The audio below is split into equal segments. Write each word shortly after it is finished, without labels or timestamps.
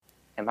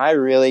am I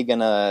really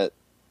gonna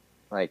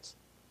like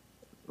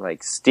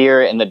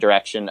steer in the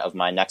direction of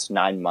my next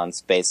 9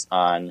 months based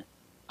on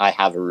I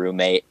have a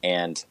roommate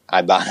and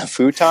I bought a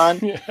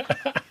futon?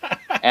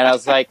 And I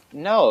was like,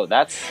 no,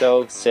 that's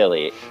so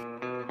silly.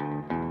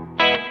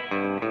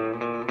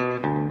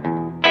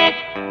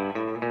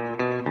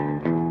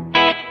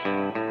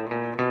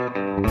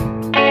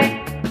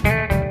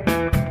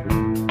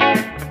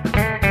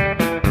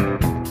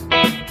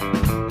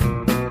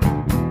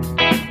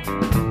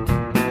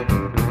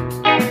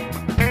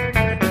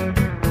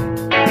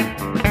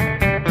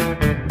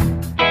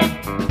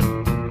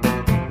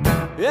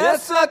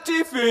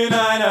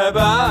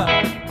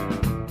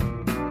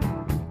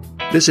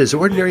 This is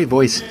Ordinary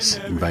Voices,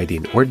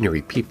 inviting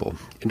ordinary people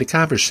into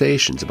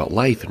conversations about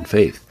life and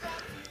faith.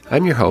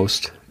 I'm your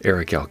host,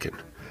 Eric Elkin.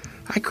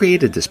 I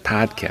created this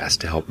podcast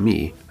to help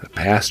me, a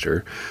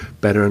pastor,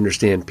 better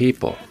understand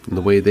people and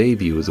the way they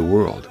view the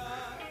world.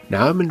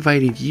 Now I'm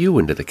inviting you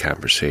into the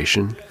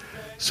conversation,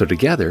 so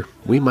together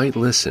we might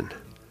listen.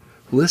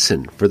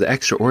 Listen for the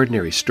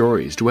extraordinary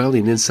stories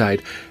dwelling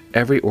inside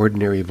every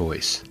ordinary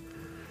voice.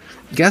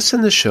 Guests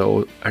on the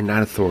show are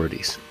not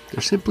authorities.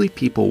 They're simply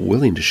people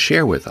willing to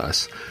share with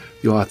us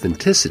the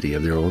authenticity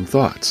of their own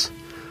thoughts.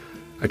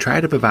 I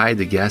try to provide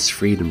the guests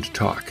freedom to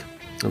talk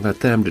and let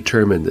them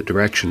determine the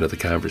direction of the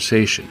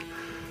conversation.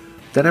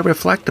 Then I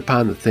reflect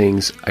upon the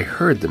things I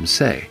heard them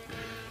say.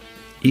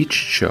 Each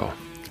show,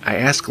 I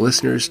ask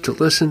listeners to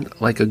listen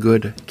like a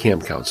good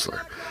camp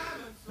counselor.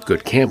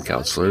 Good camp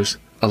counselors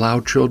allow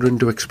children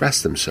to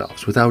express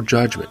themselves without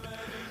judgment.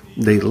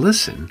 They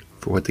listen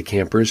for what the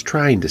camper is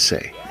trying to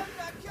say.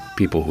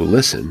 People who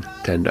listen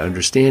tend to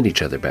understand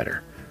each other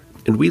better,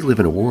 and we live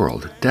in a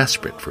world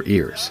desperate for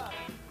ears.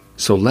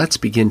 So let's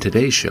begin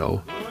today's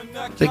show,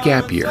 The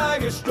Gap Year.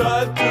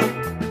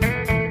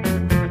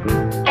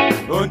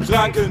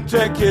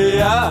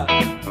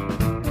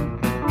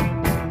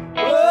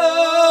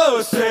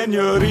 Oh,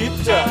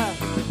 señorita,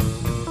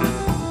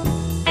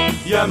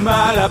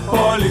 llama la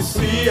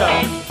policía,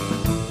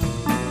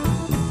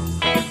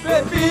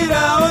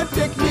 bebida o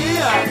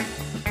tequila.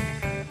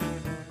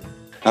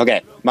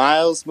 Okay,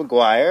 Miles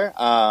McGuire.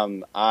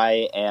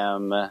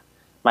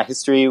 My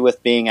history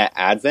with being at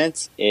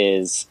Advent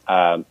is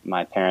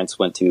my parents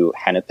went to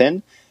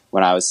Hennepin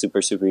when I was super,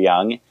 super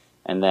young.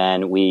 And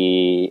then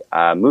we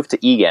moved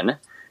to Egan,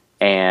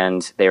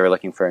 and they were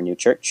looking for a new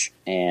church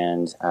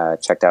and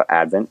checked out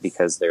Advent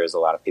because there was a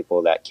lot of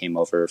people that came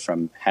over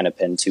from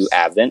Hennepin to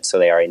Advent. So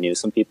they already knew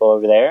some people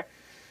over there.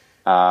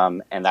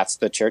 And that's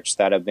the church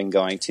that I've been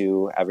going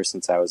to ever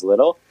since I was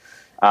little.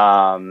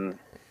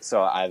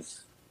 So I've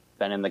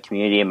been in the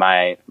community.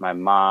 My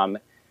mom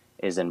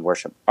is in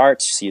worship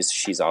arts.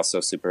 She's also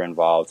super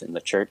involved in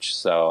the church.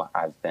 So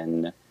I've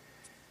been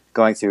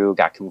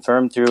got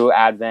confirmed through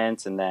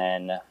Advent, and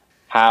then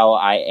how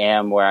I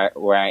am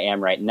where I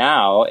am right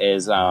now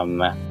is I'm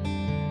going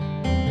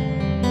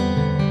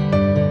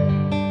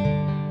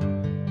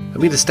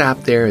to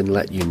stop there and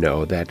let you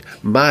know that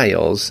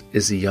Miles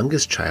is the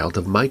youngest child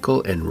of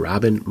Michael and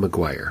Robin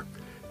McGuire,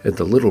 and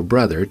the little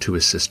brother to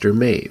his sister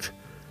Maeve.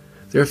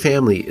 Their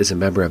family is a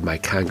member of my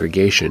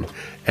congregation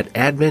at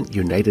Advent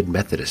United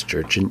Methodist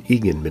Church in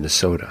Egan,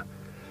 Minnesota.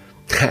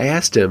 I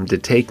asked him to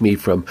take me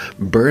from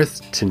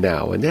birth to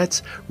now, and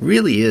that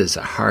really is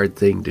a hard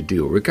thing to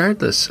do,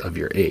 regardless of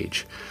your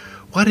age.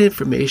 What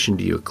information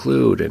do you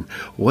include, and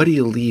what do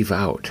you leave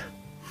out?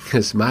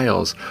 As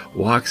Miles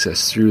walks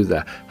us through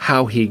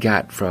how he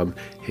got from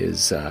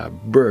his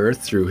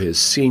birth through his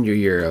senior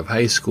year of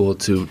high school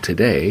to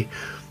today,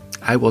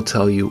 I will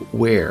tell you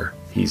where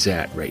he's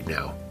at right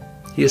now.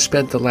 He has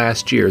spent the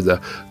last year, the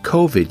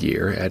COVID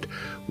year, at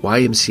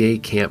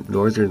YMCA Camp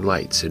Northern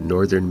Lights in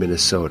northern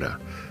Minnesota.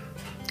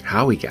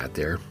 How he got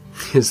there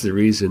is the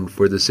reason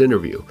for this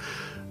interview,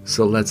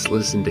 so let's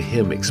listen to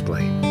him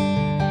explain.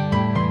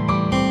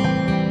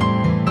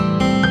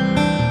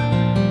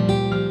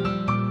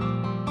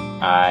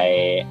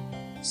 I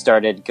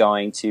started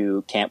going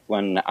to camp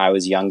when I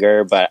was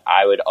younger, but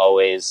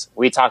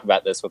we talk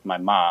about this with my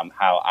mom,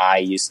 how I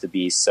used to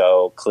be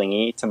so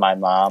clingy to my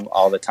mom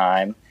all the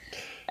time.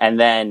 And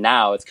then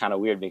now it's kind of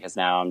weird because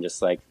now I'm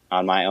just like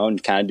on my own,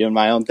 kind of doing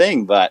my own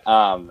thing. But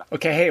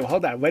okay, hey,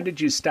 hold on. When did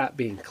you stop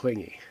being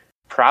clingy?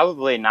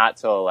 Probably not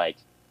till like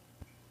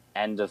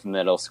end of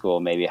middle school,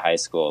 maybe high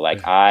school.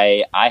 Like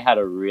I had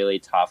a really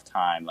tough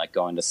time like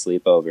going to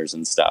sleepovers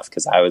and stuff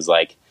because I was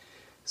like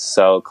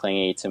so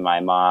clingy to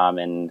my mom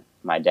and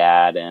my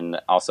dad,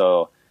 and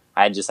also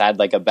I just had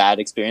like a bad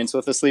experience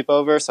with a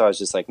sleepover, so I was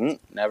just like,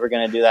 never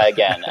gonna do that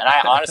again. And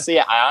I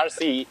honestly.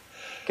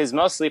 Because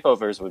most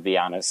sleepovers would be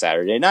on a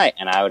Saturday night,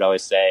 and I would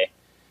always say,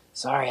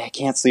 sorry, I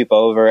can't sleep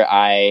over.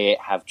 I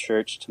have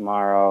church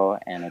tomorrow,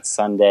 and it's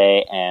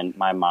Sunday, and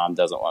my mom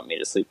doesn't want me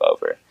to sleep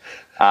over.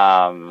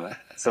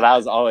 So that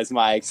was always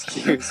my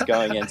excuse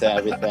going into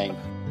everything.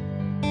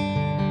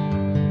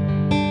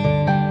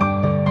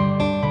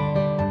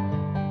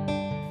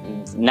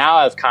 Now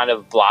I've kind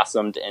of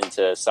blossomed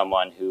into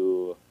someone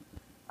who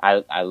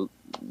I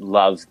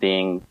love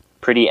being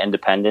pretty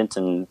independent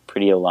and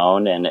pretty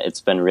alone, and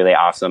it's been really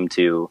awesome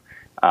to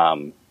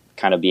kind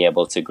of be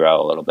able to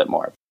grow a little bit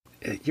more.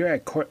 You're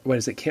at, what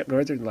is it, Camp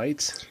Northern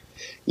Lights?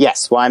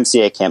 Yes,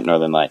 YMCA Camp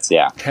Northern Lights,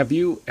 yeah.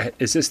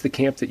 Is this the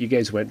camp that you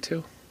guys went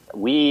to?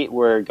 We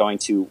were going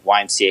to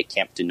YMCA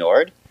Camp du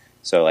Nord.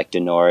 So like du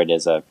Nord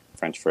is a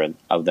French for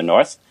of the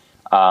North.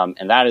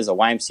 And that is a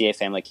YMCA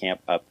family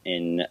camp up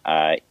in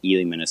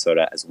Ely,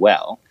 Minnesota as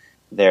well.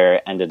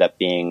 There ended up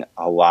being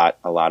a lot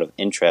of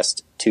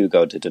interest to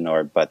go to du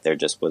Nord, but there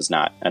just was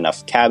not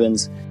enough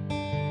cabins.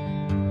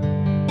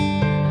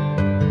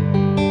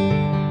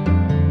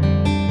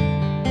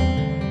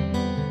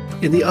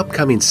 In the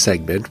upcoming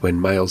segment,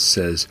 when Miles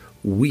says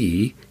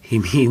we, he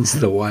means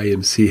the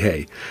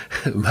YMCA.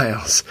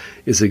 Miles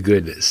is a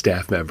good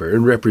staff member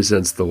and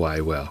represents the Y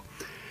well.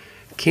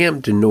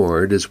 Camp du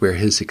Nord is where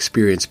his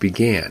experience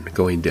began,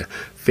 going to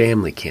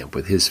family camp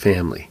with his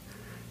family.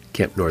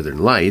 Camp Northern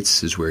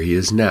Lights is where he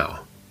is now.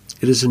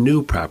 It is a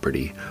new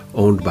property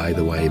owned by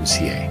the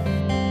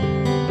YMCA.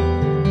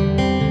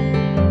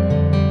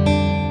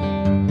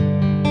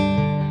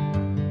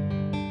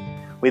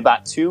 We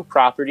bought 2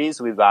 properties.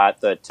 We bought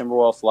the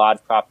Timberwolf Lodge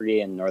property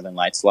and Northern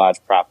Lights Lodge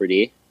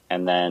property,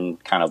 and then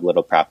kind of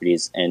little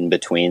properties in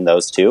between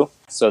those 2.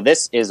 So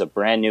this is a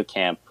brand new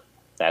camp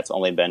that's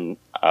only been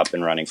up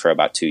and running for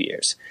about 2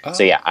 years. Oh.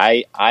 So yeah,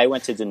 I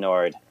went to du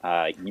Nord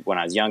when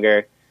I was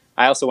younger.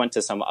 I also went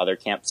to some other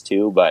camps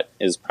too, but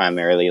it was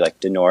primarily like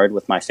du Nord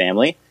with my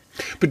family.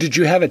 But did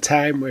you have a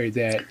time where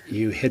that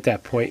you hit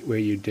that point where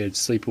you did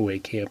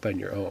sleepaway camp on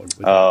your own?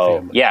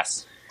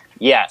 Yes.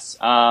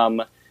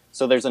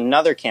 So there's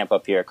another camp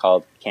up here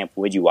called Camp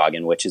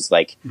Widjuwagen, which is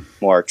like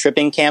more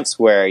tripping camps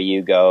where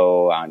you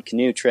go on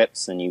canoe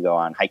trips and you go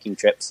on hiking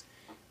trips.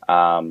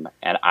 And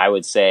I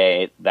would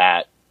say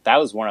that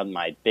was one of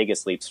my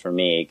biggest leaps for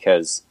me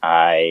because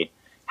I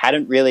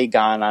hadn't really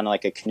gone on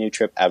like a canoe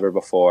trip ever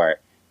before.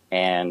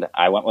 And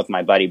I went with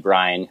my buddy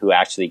Brian, who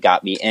actually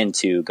got me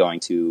into going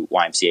to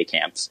YMCA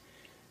camps.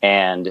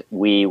 And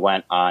we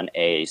went on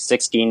a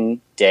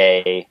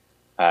 16-day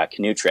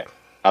canoe trip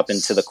up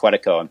into the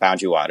Quetico and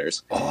Boundary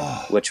Waters,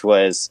 which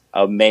was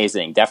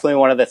amazing. Definitely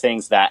one of the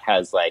things that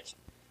has like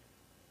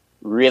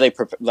really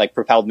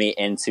propelled me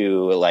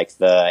into like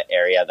the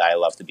area that I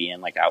love to be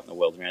in, like out in the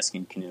wilderness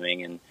and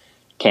canoeing and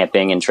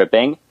camping and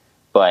tripping.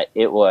 But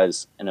it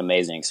was an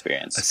amazing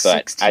experience. A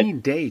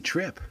 16-day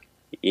trip.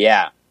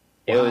 Yeah.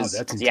 It wow, was,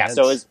 that's intense. yeah,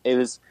 so it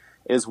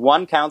was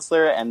one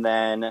counselor and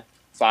then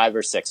 5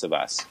 or 6 of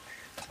us.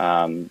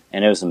 And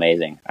it was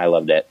amazing. I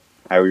loved it.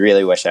 I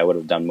really wish I would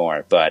have done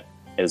more, but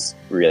it was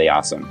really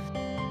awesome.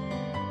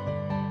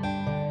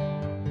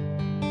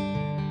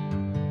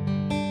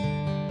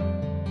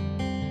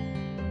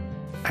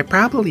 I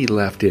probably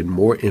left in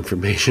more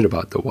information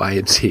about the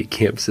YMCA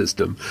camp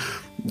system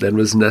than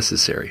was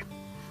necessary.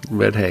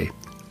 But hey,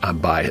 I'm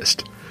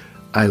biased.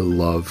 I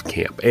love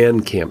camp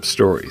and camp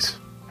stories.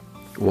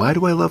 Why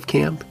do I love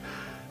camp?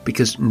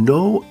 Because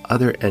no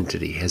other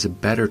entity has a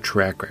better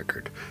track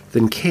record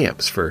than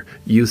camps for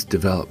youth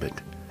development.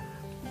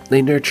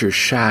 They nurture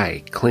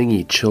shy,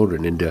 clingy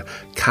children into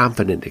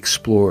confident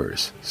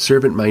explorers,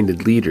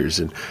 servant-minded leaders,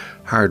 and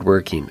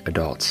hard-working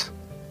adults.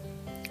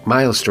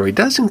 Miles' story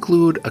does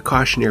include a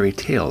cautionary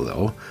tale,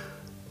 though.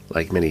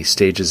 Like many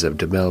stages of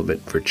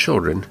development for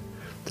children,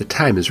 the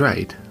time is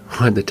right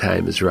when the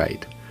time is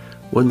right,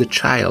 when the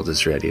child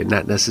is ready, and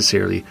not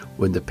necessarily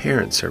when the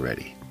parents are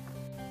ready.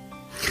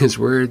 His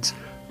words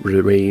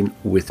remain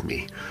with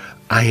me.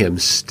 I am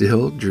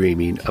still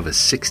dreaming of a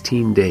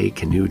 16-day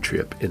canoe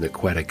trip in the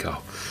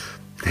Quetico.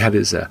 That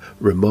is a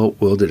remote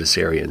wilderness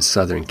area in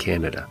southern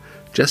Canada,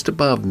 just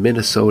above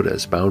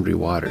Minnesota's Boundary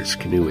Waters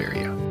canoe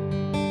area.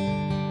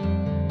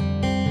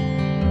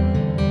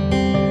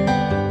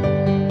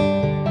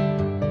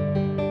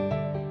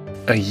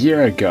 A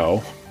year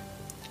ago,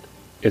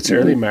 it's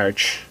early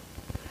March,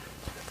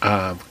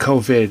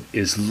 COVID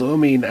is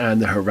looming on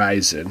the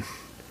horizon,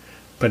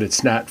 but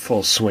it's not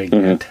full swing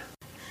yet.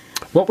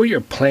 What were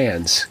your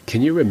plans?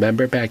 Can you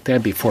remember back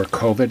then before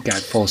COVID got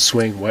full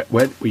swing? What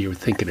were you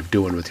thinking of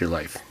doing with your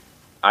life?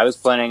 I was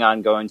planning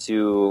on going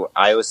to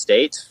Iowa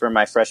State for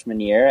my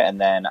freshman year.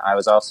 And then I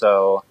was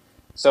also,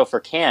 so for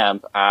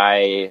camp,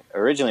 I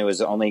originally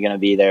was only going to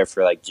be there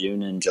for like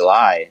June and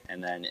July.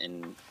 And then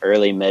in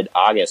early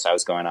mid-August, I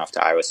was going off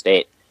to Iowa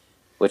State,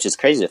 which is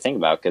crazy to think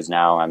about because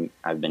now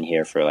I've been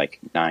here for like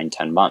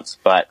 9-10 months.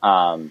 But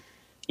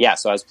yeah,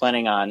 so I was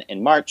planning on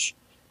in March.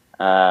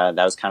 That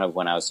was kind of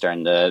when I was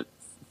starting to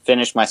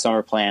finish my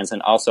summer plans.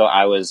 And also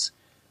I was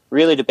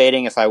really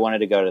debating if I wanted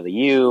to go to the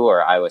U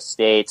or Iowa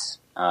State.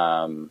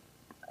 And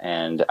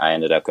I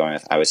ended up going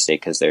with Iowa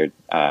State because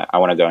I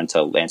want to go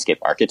into landscape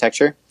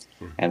architecture,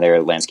 and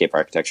their landscape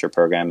architecture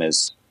program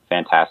is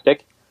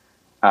fantastic.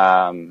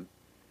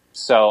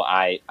 So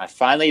I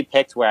finally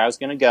picked where I was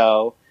going to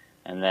go,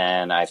 and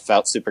then I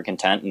felt super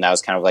content, and that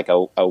was kind of like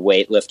a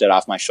weight lifted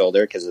off my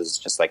shoulder because it was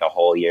just like a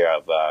whole year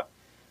of,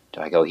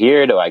 do I go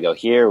here? Do I go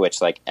here?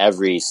 Which like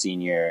every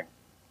senior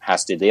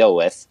has to deal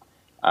with.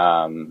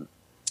 And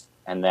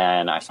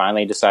then I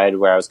finally decided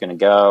where I was going to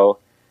go.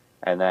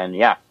 And then,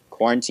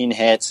 quarantine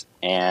hit,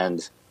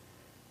 and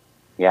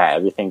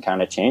everything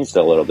kind of changed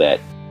a little bit.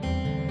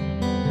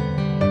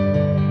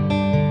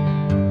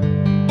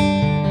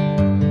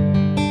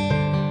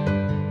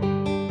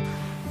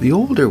 The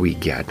older we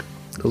get,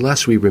 the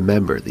less we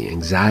remember the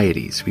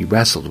anxieties we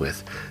wrestled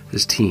with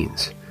as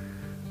teens.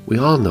 We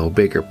all know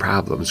bigger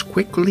problems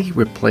quickly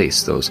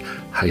replace those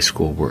high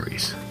school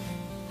worries.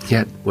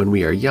 Yet, when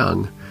we are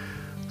young,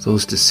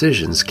 those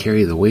decisions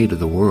carry the weight of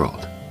the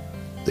world.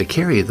 They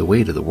carry the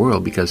weight of the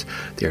world because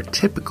they are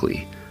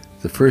typically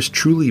the first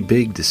truly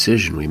big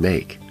decision we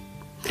make.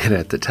 And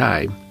at the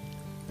time,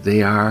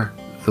 they are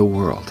the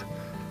world.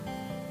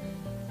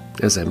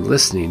 As I'm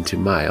listening to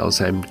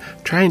Miles, I'm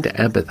trying to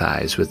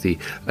empathize with the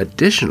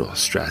additional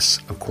stress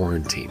of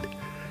quarantine.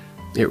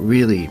 It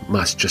really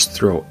must just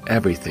throw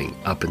everything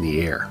up in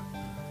the air.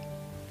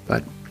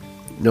 But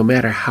no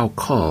matter how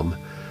calm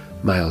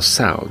Miles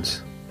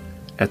sounds,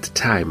 at the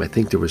time I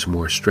think there was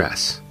more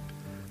stress.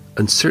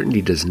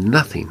 Uncertainty does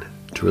nothing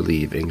to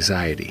relieve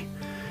anxiety.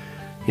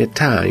 Yet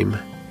time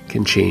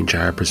can change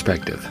our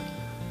perspective,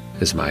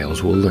 as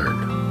Miles will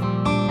learn.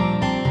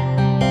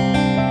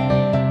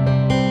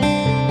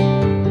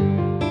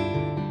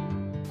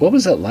 What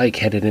was it like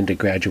headed into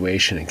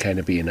graduation and kind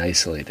of being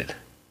isolated?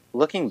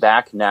 Looking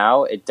back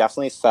now, it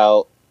definitely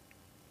felt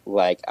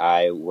like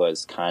I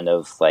was kind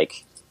of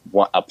like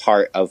a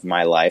part of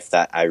my life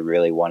that I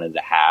really wanted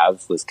to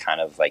have was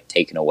kind of like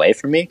taken away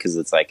from me, because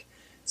it's like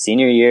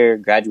senior year,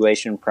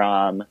 graduation,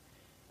 prom.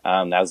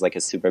 That was like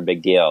a super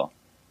big deal.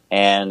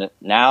 And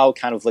now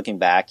kind of looking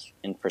back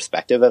in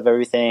perspective of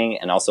everything,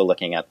 and also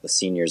looking at the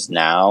seniors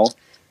now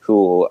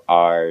who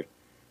are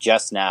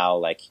just now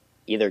like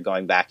either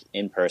going back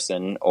in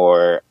person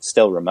or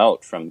still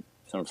remote from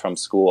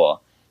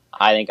school,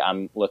 I think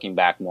I'm looking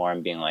back more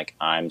and being like,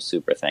 I'm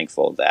super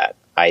thankful that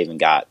I even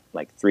got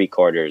like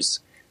 3/4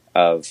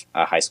 of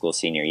a high school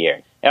senior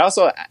year.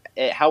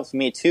 It helped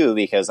me too,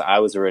 because I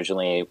was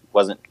originally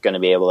wasn't going to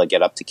be able to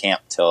get up to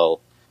camp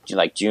till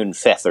like June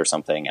 5th or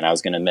something, and I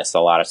was going to miss a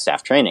lot of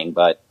staff training.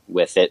 But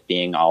with it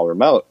being all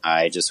remote,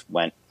 I just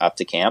went up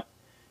to camp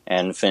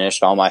and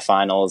finished all my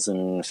finals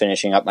and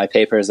finishing up my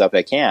papers up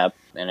at camp.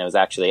 And it was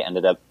actually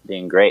ended up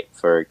being great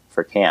for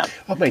camp.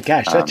 Oh my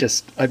gosh,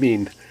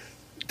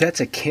 that's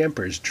a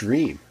camper's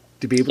dream,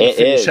 to be able to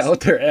finish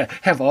out their,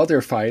 have all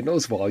their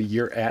finals while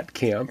you're at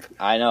camp.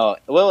 I know.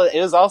 Well,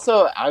 it was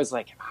also, I was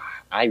like,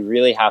 I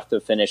really have to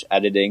finish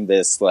editing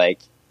this like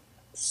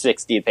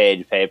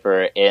 60-page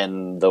paper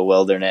in the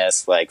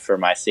wilderness, like for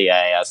my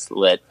CIS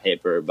lit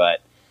paper,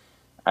 but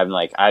I'm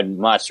like, I'd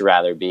much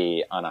rather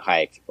be on a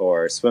hike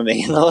or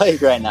swimming in the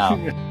lake right now.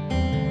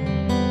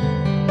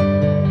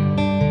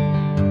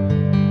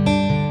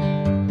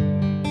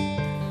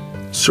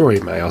 Sorry,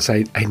 Miles,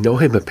 I know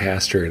I'm a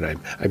pastor and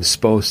I'm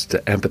supposed to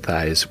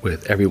empathize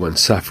with everyone's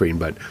suffering,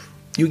 but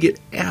you get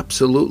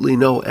absolutely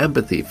no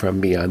empathy from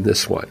me on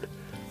this one.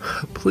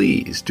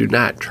 Please do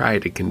not try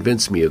to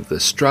convince me of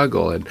the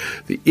struggle and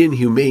the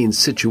inhumane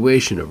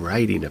situation of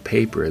writing a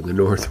paper in the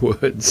North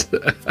Woods.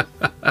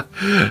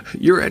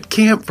 You're at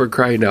camp, for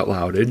crying out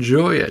loud.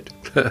 Enjoy it.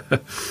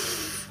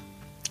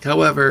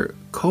 However,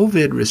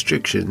 COVID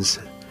restrictions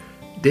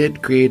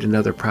did create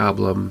another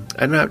problem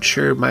I'm not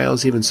sure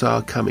Miles even saw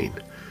coming.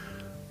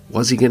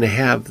 Was he going to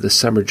have the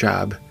summer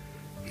job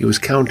he was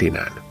counting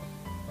on?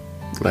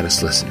 Let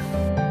us listen.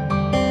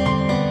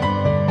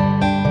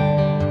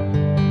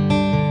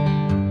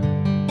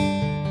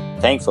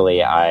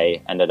 Thankfully,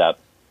 I ended up,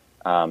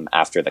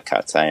 after the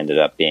cuts, I ended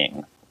up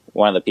being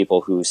one of the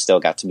people who still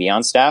got to be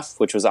on staff,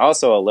 which was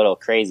also a little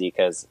crazy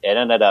because it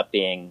ended up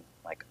being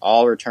like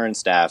all return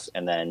staff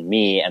and then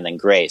me and then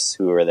Grace,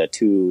 who were the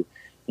two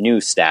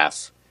new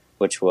staff,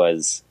 which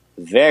was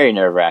very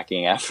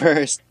nerve-wracking at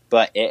first,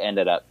 but it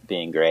ended up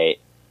being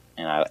great,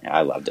 and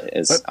I loved it.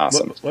 It's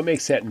awesome. What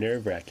makes that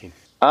nerve-wracking?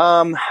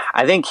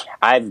 I think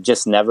I've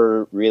just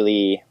never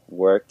really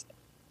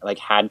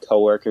had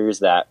coworkers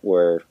that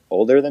were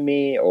older than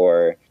me,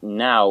 or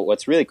now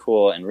what's really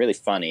cool and really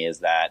funny is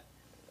that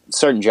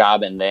certain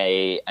job and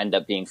they end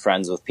up being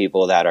friends with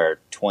people that are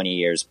 20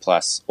 years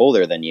plus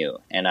older than you.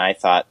 And I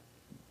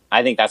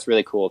think that's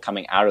really cool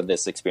coming out of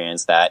this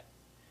experience, that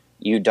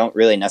you don't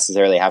really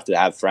necessarily have to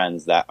have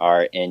friends that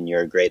are in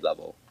your grade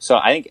level. So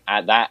I think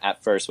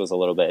at first was a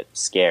little bit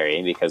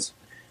scary because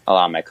a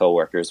lot of my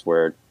coworkers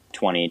were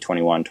 20,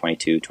 21,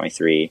 22,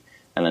 23,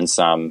 and then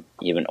some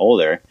even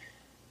older.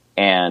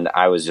 And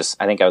I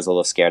think I was a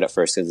little scared at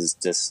first because it's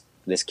just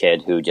this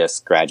kid who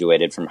just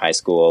graduated from high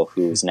school,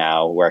 who's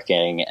now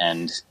working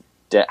and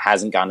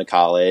hasn't gone to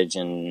college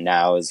and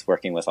now is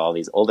working with all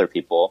these older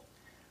people.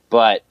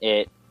 But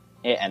it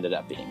ended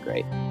up being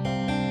great.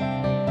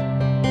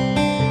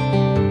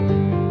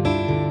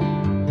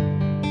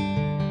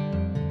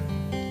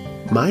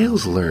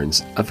 Miles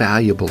learns a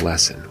valuable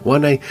lesson,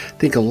 one I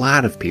think a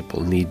lot of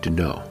people need to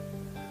know.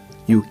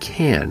 You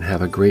can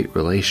have a great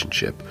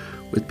relationship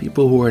with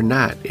people who are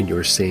not in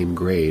your same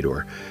grade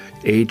or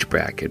age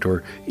bracket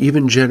or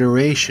even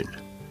generation.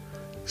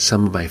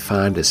 Some of my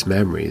fondest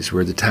memories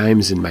were the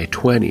times in my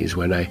 20s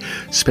when I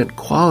spent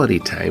quality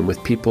time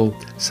with people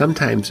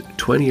sometimes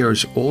 20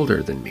 years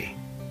older than me.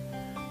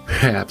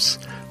 Perhaps,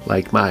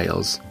 like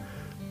Miles,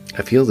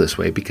 I feel this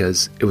way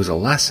because it was a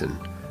lesson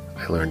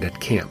I learned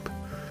at camp.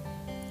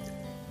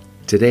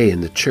 Today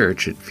in the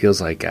church, it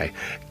feels like I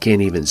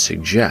can't even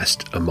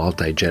suggest a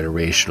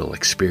multi-generational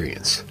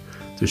experience.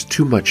 There's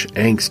too much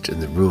angst in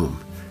the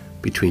room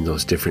between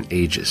those different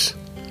ages.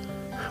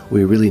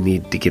 We really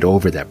need to get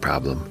over that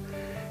problem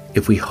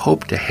if we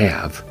hope to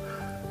have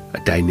a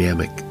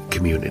dynamic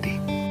community.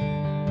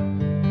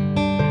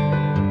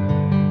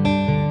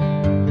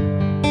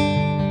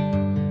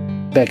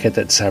 Back at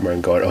that summer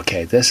and going,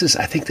 okay, I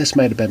think this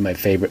might have been my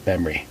favorite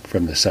memory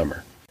from the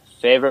summer.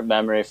 Favorite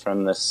memory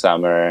from the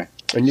summer.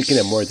 And you can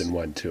have more than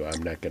one, too.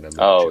 I'm not going to...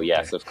 Oh,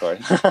 yes, of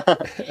course.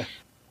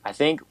 I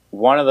think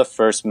one of the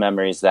first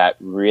memories that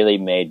really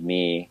made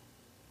me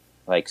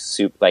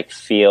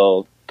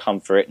feel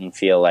comfort and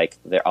feel like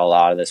a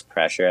lot of this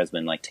pressure has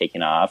been like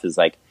taken off is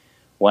like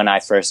when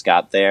I first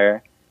got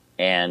there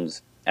and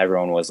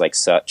everyone was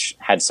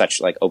had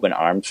such open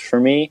arms for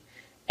me.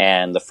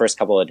 And the first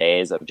couple of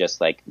days of just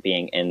like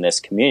being in this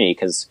community,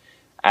 because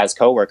as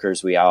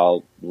coworkers, we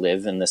all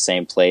live in the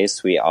same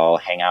place. We all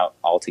hang out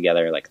all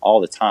together like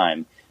all the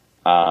time.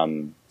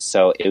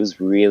 So it was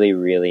really,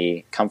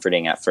 really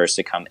comforting at first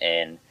to come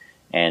in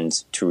and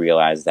to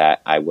realize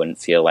that I wouldn't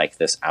feel like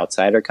this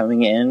outsider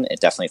coming in.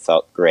 It definitely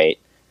felt great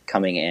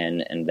coming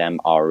in and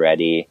them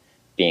already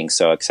being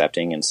so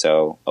accepting and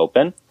so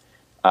open.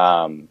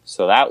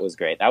 So that was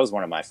great. That was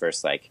one of my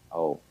first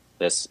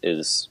this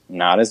is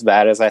not as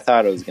bad as I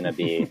thought it was going to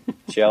be.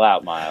 Chill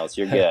out, Miles.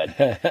 You're good.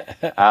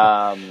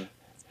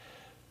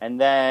 And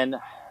then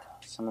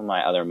some of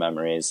my other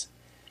memories.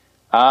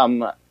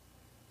 Some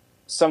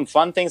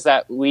fun things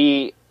that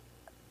we,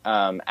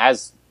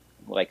 as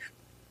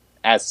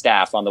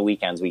staff on the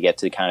weekends, we get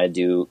to kind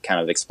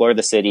of explore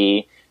the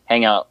city,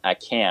 hang out at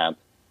camp.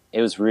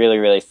 It was really,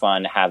 really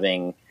fun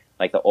having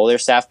like the older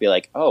staff be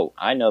like, oh,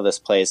 I know this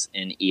place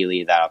in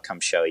Ely that I'll come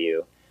show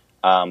you.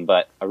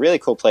 But a really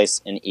cool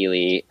place in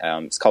Ely,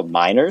 it's called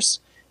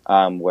Miners,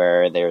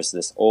 where there's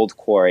this old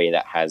quarry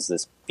that has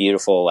this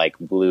beautiful like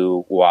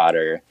blue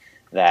water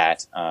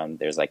that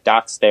there's like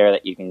docks there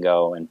that you can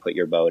go and put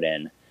your boat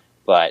in.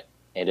 But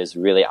it is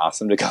really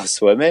awesome to go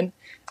swim in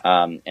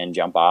and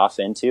jump off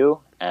into.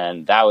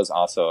 And that was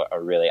also a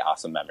really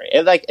awesome memory.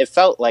 It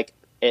felt like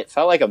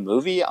a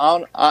movie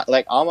on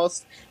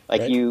almost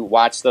like right. You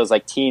watch those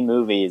like teen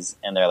movies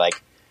and they're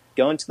like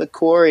going to the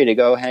quarry to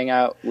go hang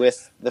out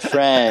with the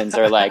friends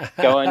or like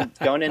going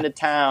into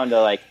town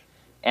to like,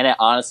 and it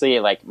honestly,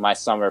 like my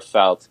summer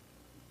felt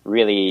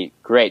really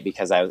great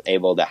because I was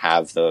able to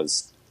have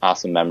those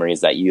awesome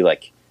memories that you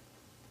like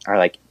are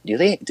like,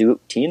 do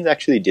teens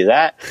actually do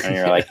that? And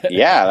you're like,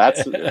 yeah,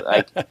 that's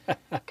like,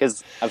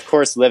 because of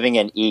course living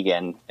in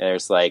Eagan,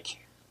 there's like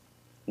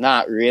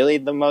not really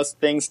the most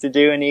things to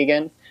do in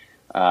Eagan.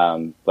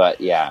 But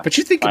yeah. But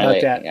you think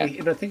about that.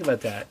 Yeah. Think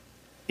about that.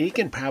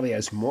 Eagan probably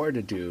has more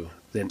to do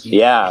than Eagan.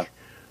 Yeah.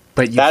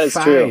 But that is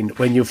true.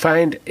 When you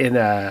find in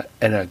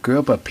a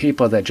group of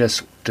people that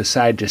just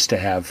decide just to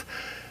have,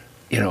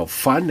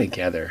 fun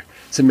together,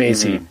 it's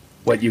amazing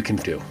what you can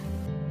do.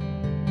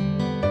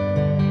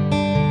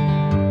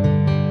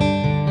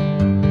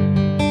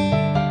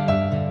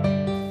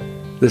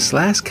 This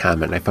last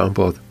comment I found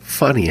both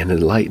funny and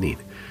enlightening.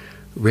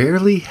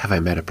 Rarely have I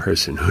met a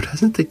person who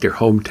doesn't think their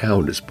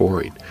hometown is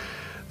boring.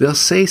 They'll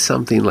say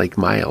something like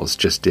Miles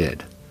just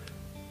did.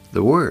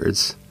 The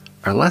words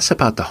are less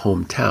about the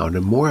hometown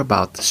and more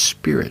about the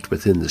spirit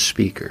within the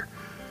speaker.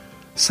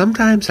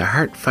 Sometimes our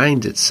heart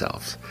finds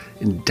itself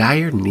in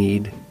dire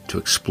need to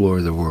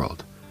explore the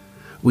world.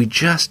 We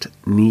just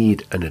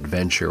need an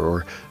adventure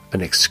or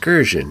an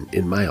excursion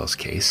in Miles'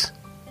 case.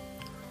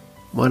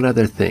 One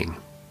other thing.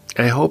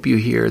 I hope you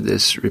hear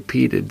this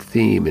repeated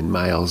theme in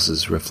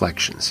Miles's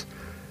reflections.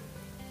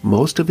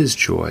 Most of his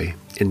joy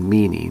and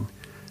meaning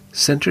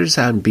centers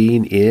on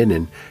being in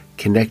and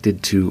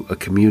connected to a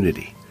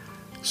community,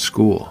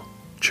 school,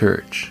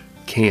 church,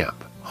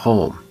 camp,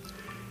 home.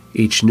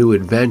 Each new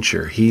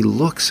adventure, he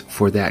looks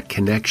for that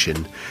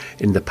connection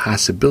and the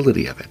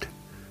possibility of it.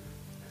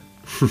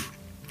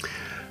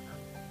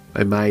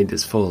 My mind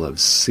is full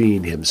of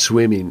seeing him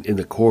swimming in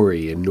the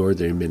quarry in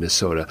northern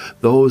Minnesota.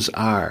 Those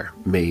are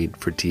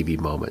made-for-TV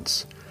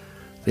moments.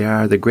 They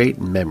are the great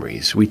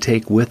memories we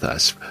take with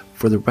us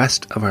for the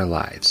rest of our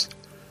lives.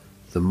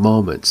 The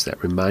moments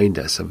that remind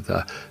us of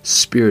the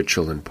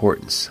spiritual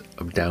importance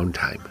of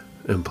downtime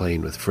and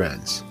playing with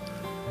friends.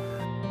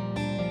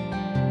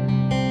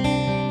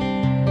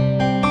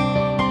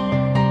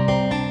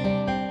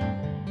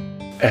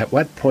 At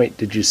what point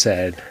did you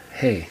say,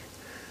 hey,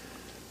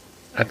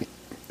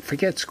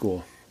 forget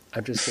school.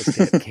 I'm just going to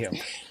stay at camp.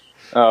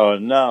 Oh,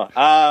 no.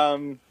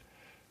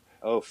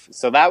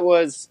 So that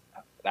was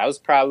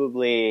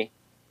probably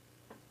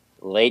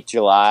late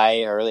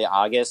July, early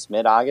August,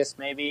 mid-August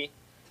maybe.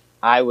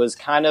 I was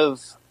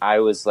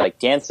like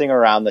dancing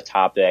around the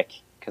topic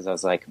because I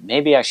was like,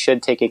 maybe I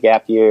should take a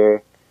gap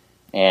year.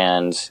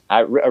 And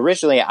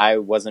originally I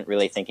wasn't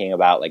really thinking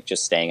about like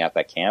just staying up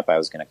at camp. I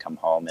was going to come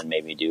home and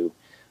maybe do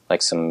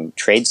like some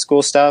trade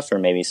school stuff or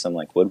maybe some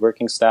like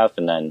woodworking stuff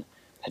and then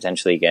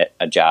potentially get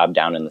a job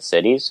down in the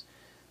cities.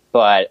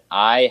 But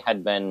I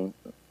had been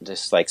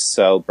just like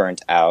so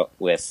burnt out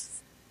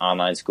with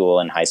online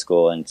school in high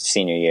school and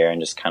senior year and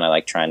just kind of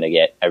like trying to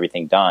get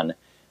everything done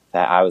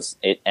that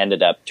it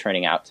ended up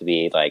turning out to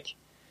be like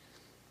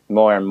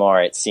more and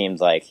more, it seemed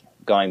like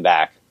going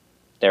back,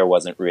 there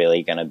wasn't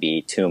really going to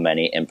be too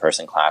many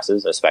in-person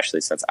classes,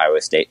 especially since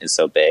Iowa State is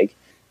so big.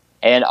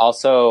 And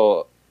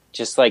also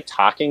just like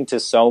talking to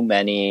so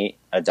many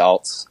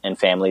adults and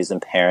families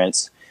and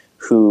parents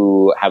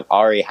who have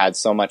already had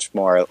so much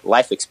more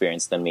life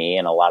experience than me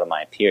and a lot of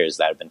my peers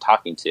that I've been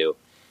talking to.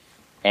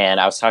 And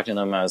I was talking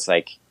to them, I was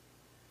like,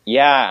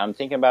 yeah, I'm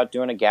thinking about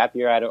doing a gap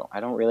year. I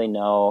don't really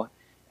know.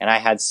 And I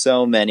had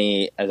so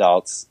many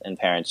adults and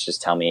parents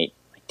just tell me,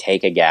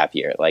 take a gap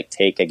year,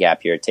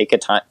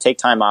 take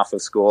time off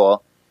of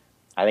school.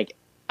 I think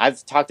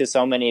I've talked to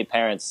so many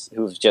parents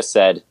who've just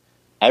said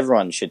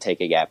everyone should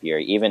take a gap year,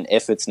 even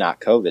if it's not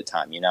COVID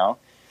time, you know?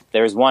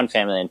 There's one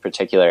family in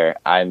particular,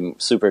 I'm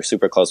super,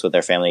 super close with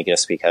their family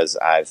just because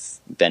I've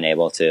been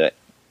able to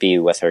be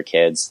with her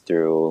kids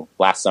through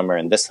last summer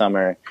and this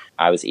summer.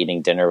 I was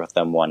eating dinner with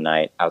them one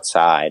night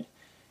outside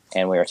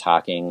and we were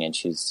talking and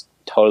she's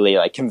totally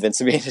like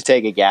convincing me to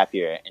take a gap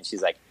year. And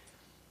she's like,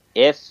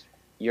 if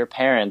your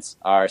parents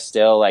are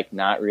still like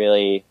not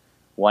really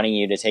wanting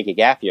you to take a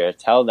gap year,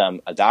 tell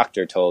them a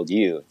doctor told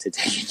you to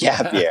take a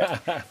gap year.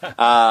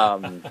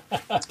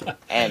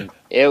 And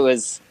it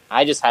was,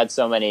 I just had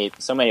so many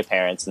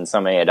parents and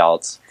so many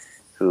adults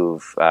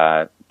who've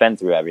been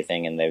through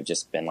everything and they've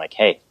just been like,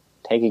 hey,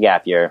 take a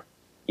gap year.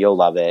 You'll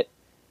love it.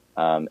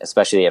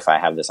 Especially if I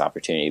have this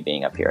opportunity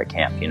being up here at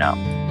camp, you know.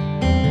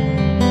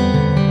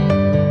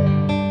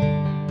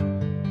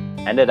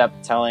 Ended up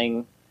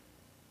telling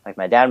like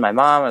my dad and my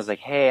mom, I was like,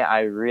 hey,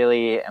 I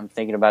really am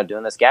thinking about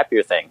doing this gap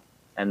year thing.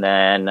 And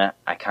then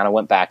I kind of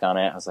went back on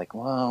it. I was like,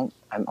 well,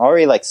 I'm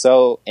already like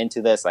so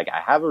into this. Like I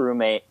have a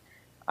roommate.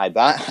 I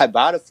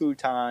bought a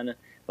futon.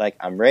 Like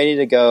I'm ready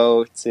to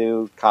go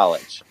to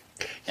college.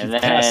 And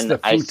then Past the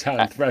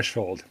futon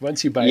threshold.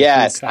 Once you buy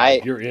a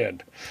futon, you're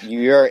in.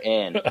 You're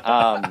in.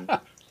 And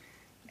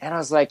I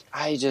was like,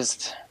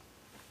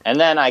 and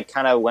then I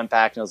kind of went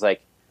back and was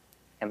like,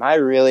 am I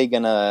really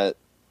gonna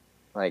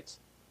like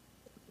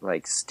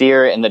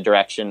steer in the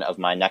direction of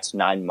my next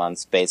 9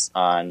 months based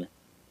on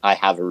I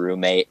have a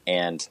roommate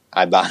and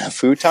I bought a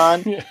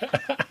futon?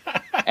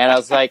 And I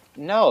was like,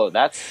 no,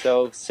 that's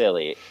so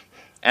silly.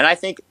 And I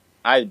think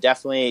I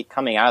definitely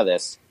coming out of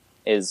this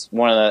is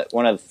one of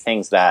the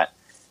things that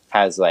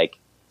has like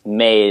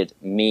made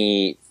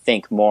me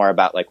think more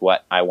about like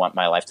what I want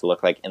my life to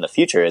look like in the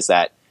future is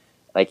that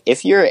like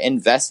if you're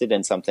invested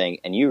in something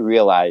and you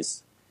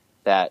realize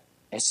that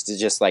it's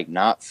just like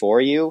not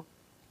for you,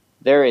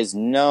 there is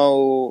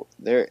no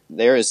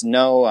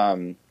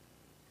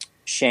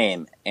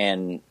shame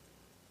in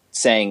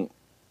saying,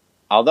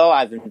 although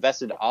I've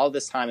invested all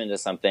this time into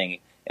something,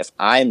 if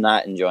I'm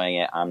not enjoying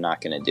it, I'm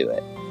not going to do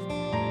it.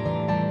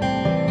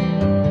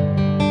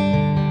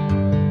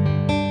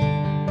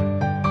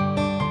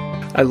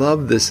 I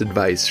love this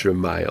advice from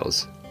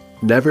Miles.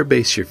 Never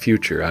base your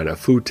future on a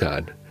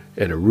futon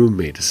and a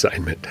roommate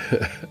assignment.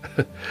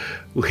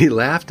 We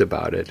laughed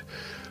about it,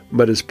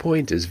 but his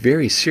point is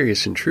very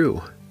serious and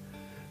true.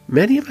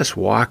 Many of us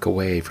walk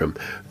away from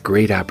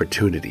great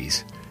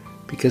opportunities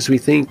because we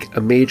think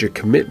a major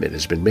commitment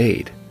has been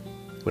made,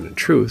 when in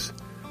truth,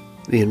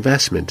 the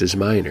investment is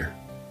minor.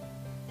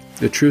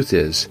 The truth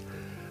is,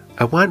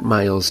 I want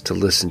Miles to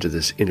listen to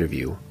this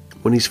interview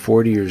when he's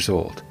 40 years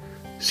old.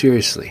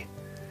 Seriously.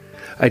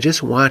 I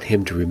just want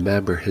him to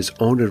remember his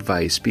own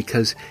advice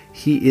because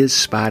he is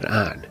spot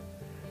on.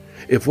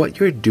 If what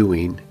you're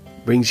doing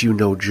brings you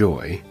no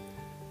joy,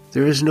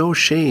 there is no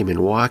shame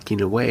in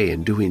walking away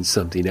and doing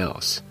something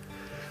else.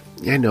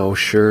 I know,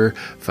 sure,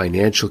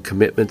 financial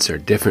commitments are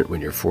different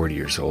when you're 40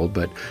 years old,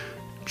 but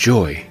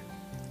joy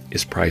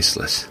is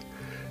priceless,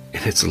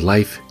 and it's a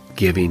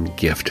life-giving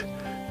gift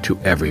to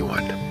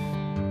everyone.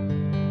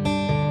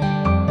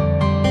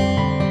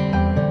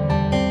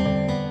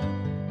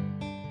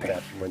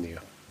 When you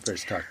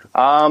first talked.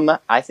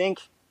 I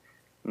think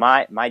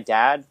my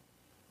dad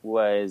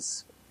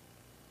was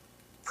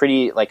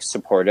pretty like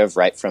supportive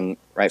right from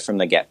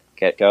the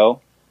get go.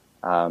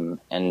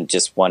 And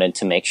just wanted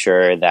to make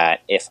sure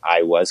that if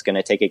I was going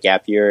to take a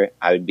gap year,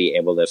 I would be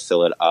able to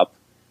fill it up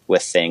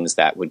with things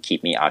that would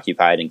keep me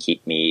occupied and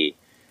keep me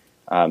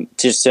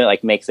just to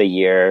like make the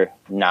year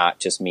not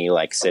just me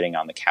like sitting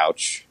on the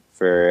couch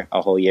for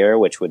a whole year,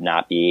 which would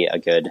not be a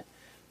good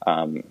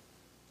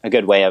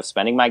way of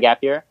spending my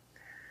gap year.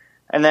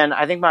 And then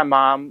I think my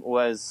mom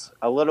was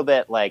a little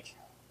bit like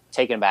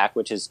taken back,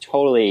 which is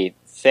totally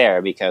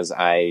fair because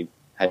I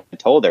had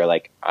told her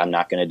like, I'm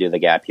not going to do the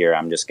gap year.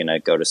 I'm just going to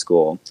go to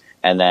school.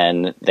 And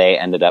then they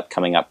ended up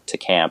coming up to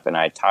camp and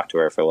I talked to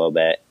her for a little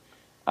bit.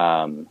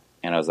 And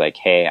I was like,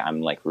 hey,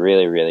 I'm like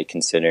really, really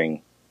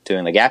considering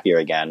doing the gap year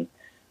again.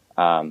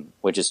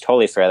 which is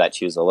totally fair that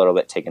she was a little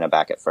bit taken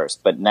aback at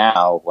first. But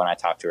now when I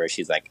talk to her,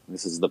 she's like,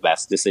 this is the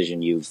best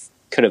decision you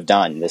could have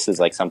done. This is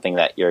like something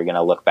that you're going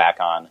to look back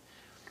on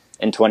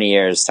in 20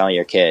 years telling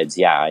your kids,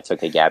 yeah, I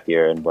took a gap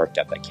year and worked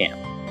up at camp.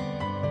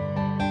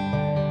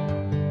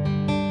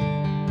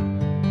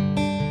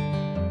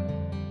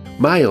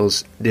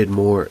 Miles did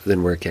more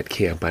than work at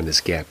camp on his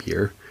gap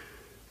year.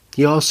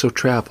 He also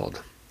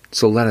traveled,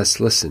 so let us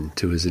listen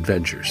to his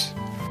adventures.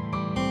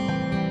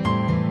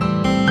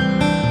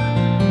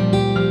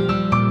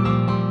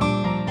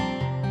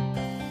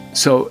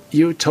 So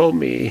you told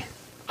me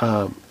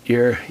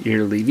you're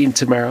leaving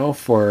tomorrow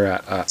for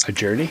a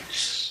journey?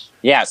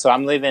 Yeah, so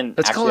I'm leaving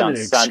Let's call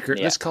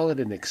it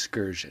an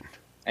excursion.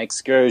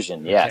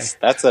 Excursion, yes. Okay.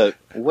 That's a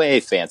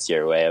way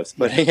fancier way of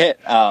putting it.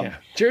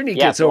 Journey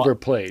gets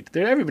overplayed.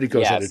 Everybody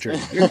goes on a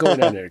journey. You're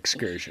going on an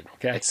excursion,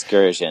 okay?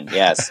 Excursion,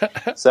 yes.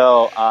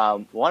 So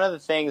one of the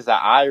things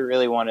that I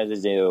really wanted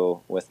to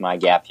do with my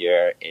gap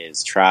year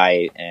is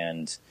try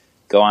and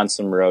go on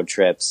some road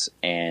trips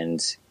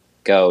and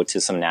go to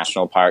some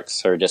national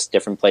parks or just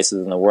different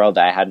places in the world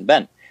that I hadn't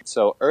been.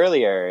 So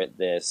earlier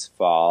this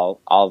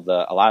fall, a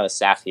lot of the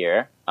staff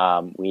here,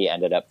 we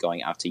ended up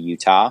going out to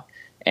Utah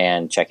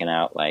and checking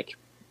out like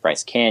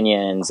Bryce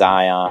Canyon,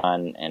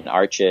 Zion, and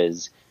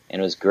Arches,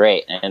 and it was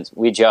great. And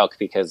we joke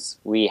because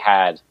we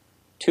had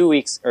 3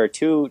 weeks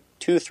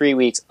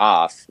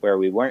off where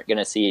we weren't going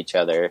to see each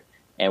other,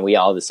 and we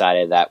all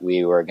decided that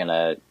we were going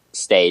to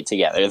stay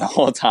together the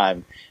whole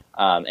time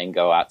and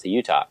go out to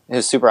Utah. It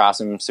was super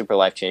awesome, super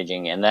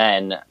life-changing. And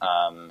then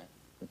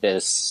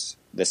this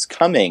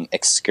coming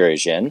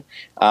excursion,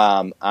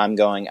 I'm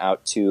going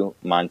out to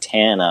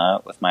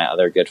Montana with my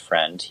other good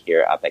friend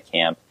here up at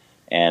camp.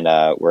 And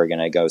we're going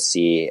to go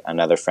see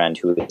another friend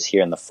who is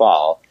here in the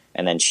fall.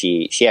 And then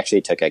she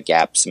actually took a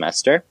gap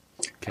semester.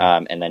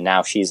 Okay. And then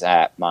now she's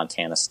at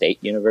Montana State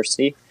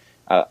University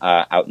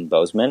out in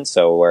Bozeman.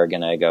 So we're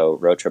going to go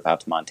road trip out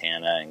to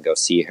Montana and go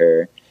see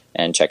her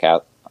and check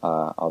out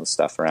all the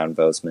stuff around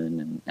Bozeman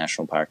and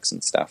national parks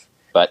and stuff.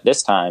 But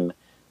this time,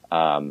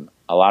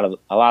 a lot of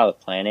the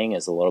planning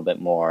is a little bit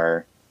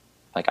more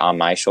like on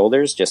my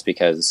shoulders, just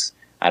because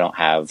I don't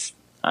have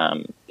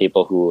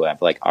people who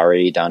have like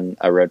already done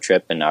a road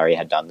trip and already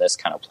had done this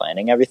kind of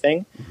planning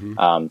everything.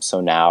 Mm-hmm.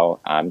 So now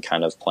I'm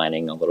kind of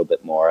planning a little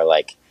bit more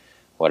like,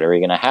 what are we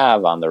going to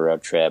have on the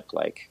road trip?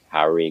 Like,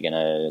 how are we going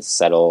to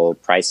settle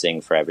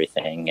pricing for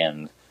everything?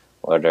 And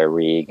what are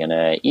we going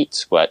to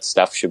eat? What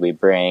stuff should we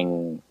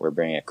bring? We're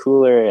bringing a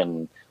cooler,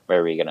 and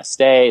where are we going to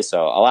stay?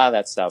 So a lot of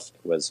that stuff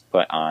was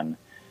put on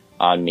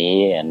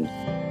me. And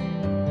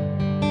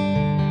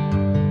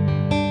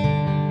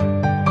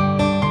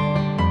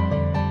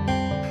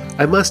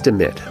I must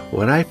admit,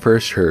 when I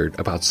first heard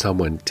about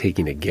someone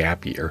taking a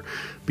gap year,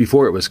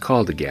 before it was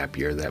called a gap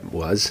year,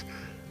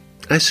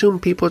 I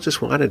assumed people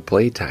just wanted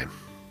playtime.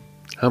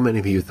 How many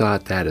of you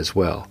thought that as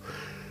well?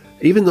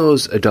 Even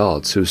those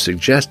adults who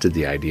suggested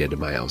the idea to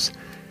Miles,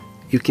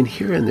 you can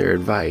hear in their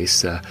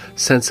advice a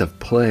sense of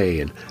play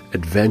and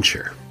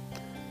adventure.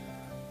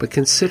 But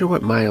consider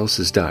what Miles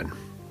has done.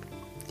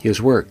 He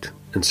has worked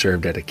and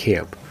served at a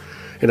camp,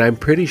 and I'm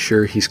pretty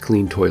sure he's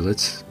cleaned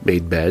toilets,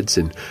 made beds,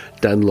 and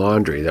done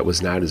laundry that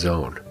was not his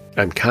own.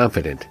 I'm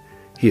confident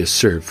he has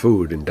served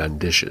food and done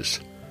dishes.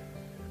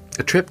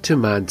 A trip to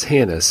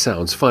Montana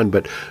sounds fun,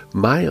 but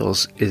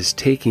Miles is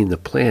taking the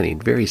planning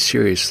very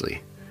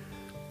seriously.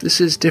 This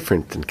is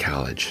different than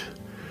college.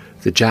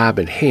 The job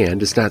at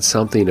hand is not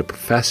something a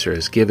professor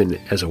has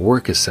given as a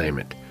work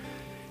assignment.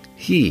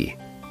 He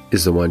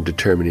is the one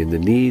determining the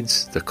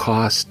needs, the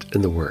cost,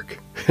 and the work.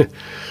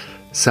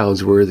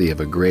 Sounds worthy of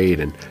a grade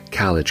and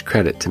college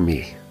credit to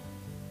me.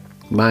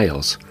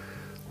 Miles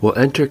will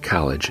enter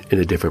college in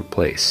a different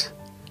place.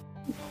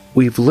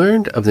 We've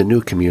learned of the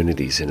new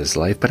communities in his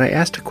life, but I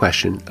asked a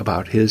question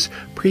about his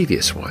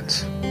previous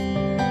ones.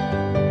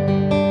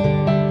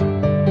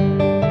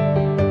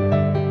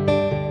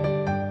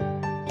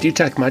 Do you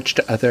talk much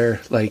to other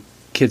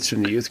kids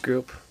from the youth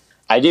group?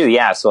 I do,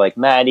 yeah. So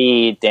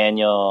Maddie,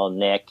 Daniel,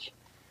 Nick,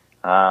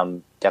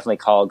 definitely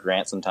call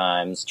Grant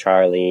sometimes,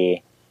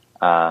 Charlie.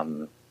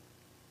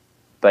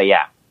 But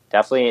yeah,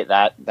 definitely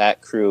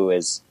that crew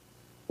is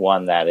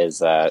one that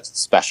is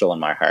special in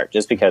my heart,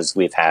 just because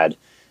we've had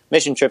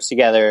mission trips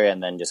together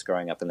and then just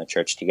growing up in the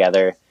church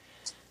together.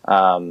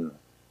 But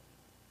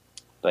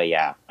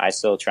yeah, I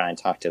still try and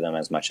talk to them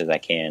as much as I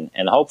can,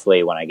 and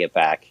hopefully when I get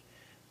back,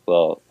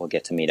 we'll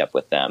get to meet up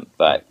with them.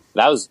 But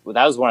that was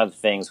one of the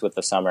things with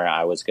the summer.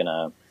 I was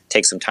gonna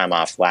take some time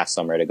off last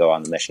summer to go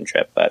on the mission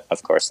trip, but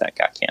of course that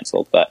got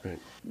canceled. But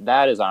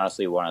that is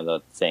honestly one of the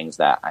things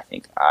that I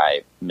think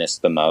I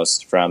missed the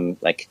most from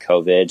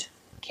COVID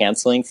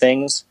canceling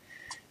things,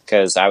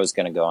 because I was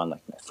going to go on my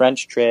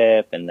French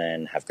trip and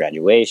then have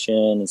graduation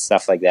and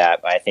stuff like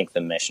that. But I think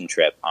the mission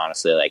trip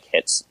honestly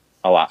hits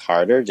a lot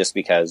harder, just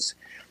because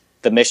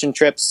the mission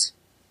trips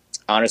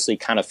honestly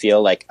kind of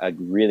feel like a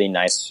really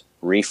nice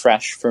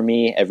refresh for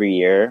me every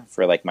year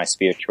for my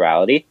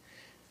spirituality,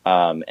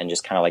 and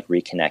just kind of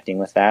reconnecting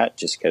with that,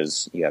 just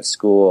because you have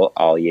school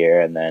all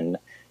year and then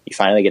you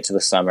finally get to the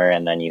summer,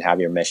 and then you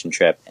have your mission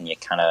trip, and you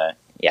kind of,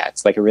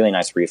 it's like a really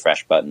nice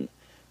refresh button.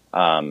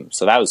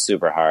 So that was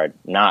super hard,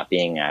 not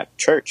being at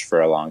church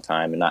for a long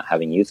time and not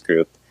having youth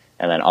group,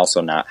 and then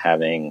also not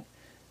having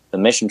the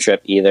mission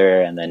trip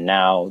either. And then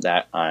now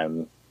that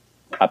I'm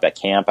up at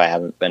camp, I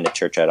haven't been to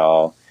church at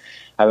all.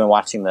 I've been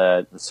watching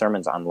the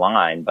sermons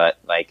online, but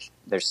like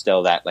there's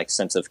still that like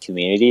sense of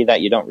community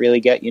that you don't really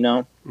get,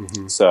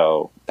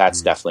 So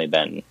that's definitely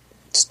been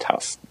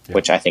tough,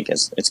 which I think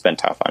it's been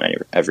tough on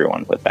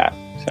everyone with that.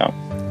 So.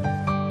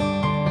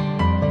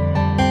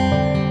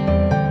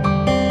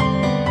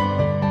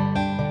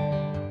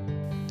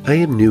 I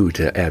am new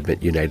to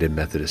Advent United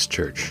Methodist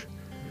Church.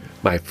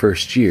 My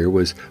first year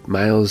was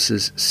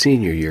Miles's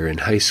senior year in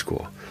high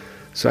school,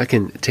 so I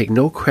can take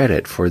no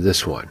credit for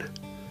this one.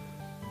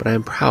 But I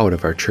am proud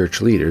of our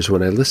church leaders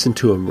when I listen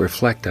to him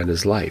reflect on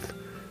his life.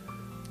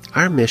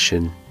 Our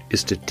mission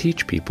is to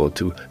teach people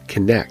to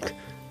connect,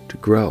 to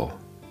grow,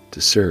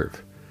 to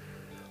serve.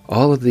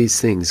 All of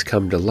these things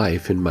come to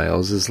life in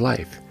Miles's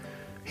life.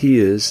 He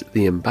is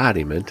the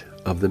embodiment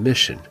of the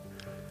mission.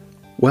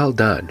 Well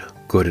done,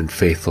 good and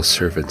faithful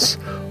servants,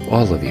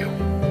 all of you.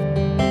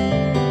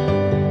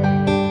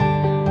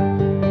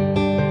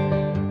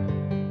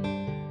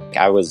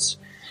 I was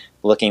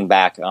looking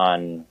back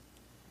on,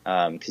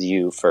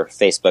 because for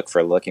Facebook,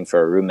 for looking for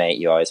a roommate,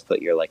 you always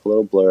put your like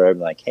little blurb,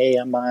 like, hey,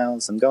 I'm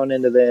Miles, I'm going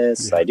into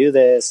this, I do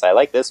this, I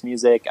like this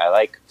music, I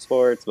like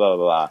sports, blah,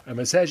 blah, blah. I'm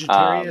a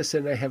Sagittarius,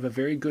 and I have a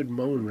very good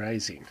moon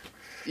rising.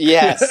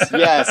 Yes.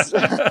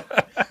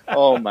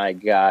 Oh my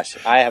gosh.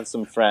 I have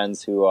some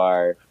friends who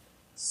are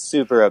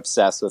super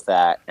obsessed with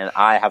that, and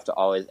I have to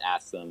always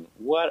ask them,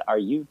 what are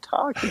you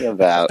talking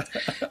about?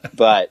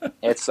 But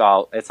it's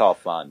all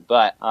fun.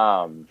 But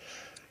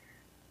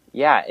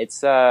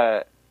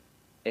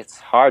it's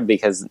hard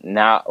because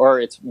now, or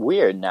it's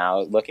weird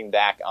now looking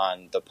back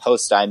on the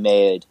post I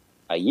made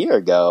a year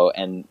ago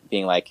and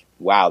being like,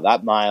 wow,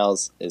 that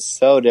Miles is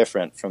so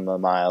different from the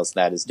Miles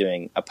that is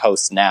doing a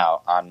post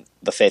now on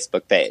the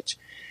Facebook page,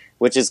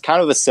 which is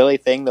kind of a silly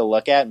thing to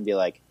look at and be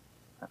like,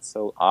 that's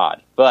so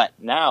odd. But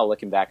now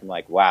looking back, I'm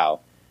like, wow,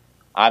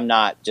 I'm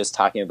not just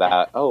talking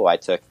about, oh, I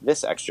took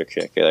this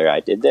extracurricular, I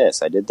did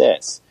this.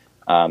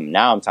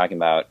 Now I'm talking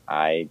about,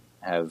 I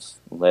have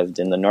lived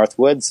in the North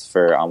Woods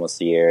for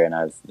almost a year, and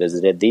I've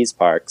visited these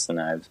parks,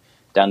 and I've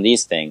done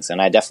these things.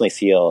 And I definitely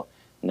feel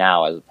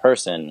now as a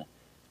person,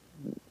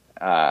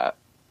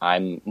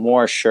 I'm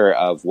more sure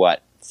of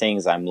what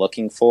things I'm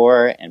looking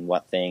for and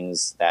what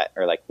things I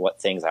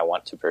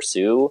want to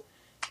pursue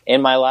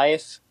in my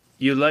life.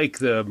 You like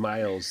the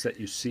Miles that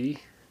you see?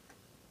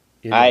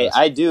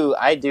 I do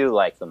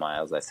like the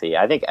Miles I see.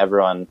 I think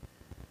everyone,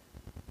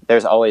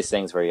 there's always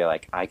things where you're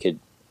like, I could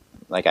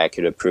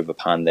improve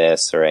upon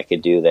this, or I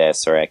could do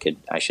this, or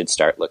I should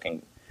start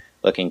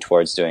looking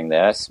towards doing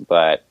this.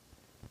 But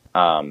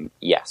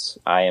yes,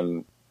 I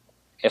am.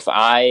 If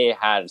I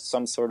had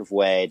some sort of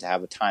way to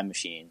have a time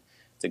machine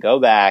to go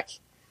back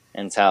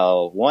and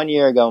tell 1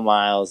 year ago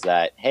Miles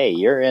that, hey,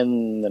 you're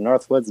in the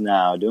North Woods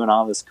now doing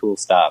all this cool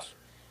stuff,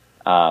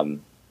 that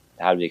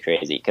would be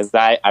crazy. Because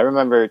I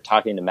remember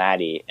talking to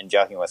Maddie and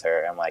joking with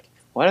her. I'm like,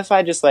 what if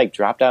I just like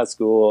dropped out of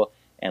school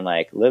and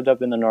like lived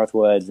up in the North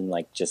Woods and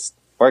like just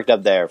worked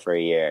up there for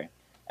a year?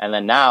 And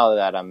then now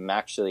that I'm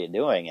actually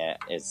doing it,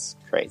 it's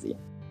crazy.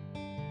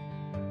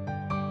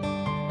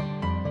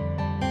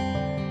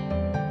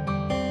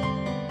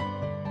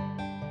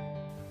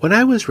 When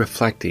I was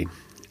reflecting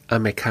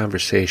on my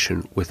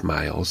conversation with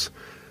Miles,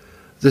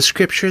 the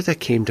scripture that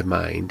came to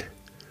mind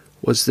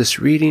was this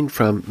reading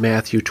from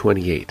Matthew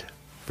 28,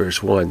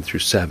 verse 1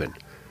 through 7.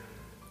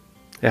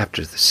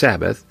 After the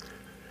Sabbath,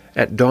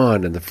 at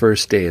dawn on the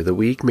first day of the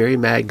week, Mary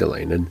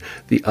Magdalene and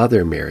the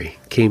other Mary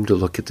came to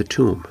look at the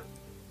tomb.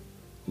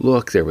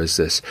 Look, there was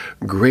this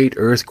great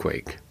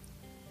earthquake,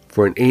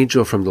 for an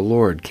angel from the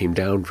Lord came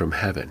down from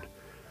heaven.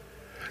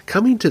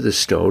 Coming to the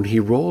stone, he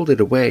rolled it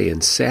away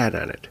and sat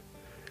on it.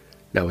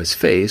 Now his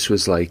face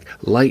was like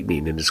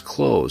lightning and his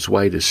clothes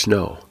white as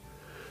snow.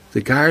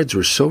 The guards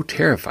were so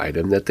terrified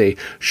him that they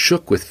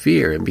shook with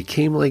fear and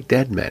became like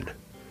dead men.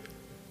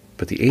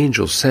 But the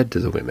angel said to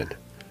the women,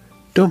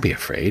 "Don't be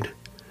afraid.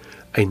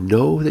 I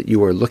know that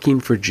you are looking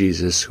for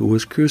Jesus who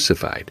was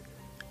crucified.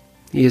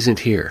 He isn't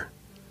here,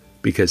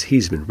 because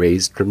he's been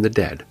raised from the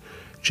dead,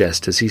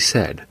 just as he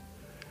said.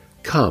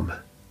 Come,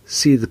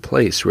 see the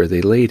place where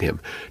they laid him.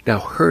 Now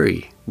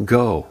hurry,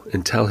 go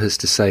and tell his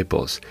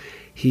disciples,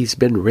 he's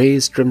been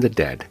raised from the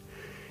dead.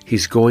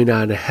 He's going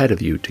on ahead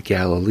of you to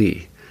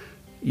Galilee.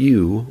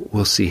 You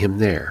will see him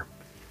there."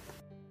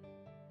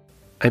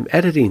 I'm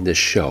editing this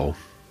show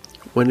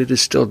when it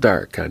is still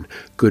dark on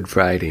Good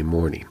Friday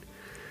morning.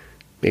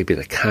 Maybe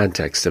the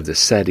context of the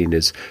setting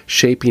is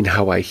shaping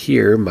how I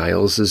hear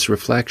Miles's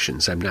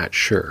reflections, I'm not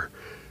sure.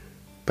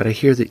 But I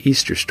hear the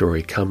Easter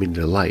story coming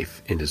to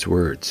life in his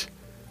words.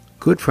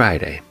 Good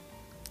Friday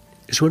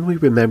is when we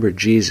remember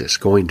Jesus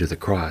going to the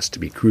cross to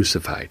be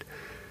crucified.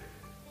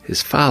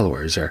 His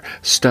followers are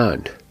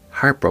stunned,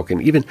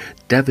 heartbroken, even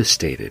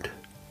devastated.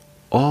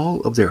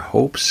 all of their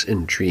hopes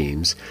and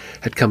dreams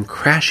had come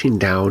crashing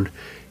down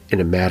in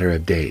a matter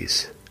of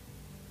days.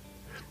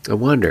 I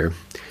wonder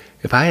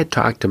if I had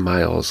talked to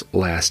Miles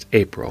last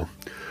April,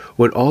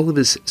 when all of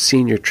his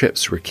senior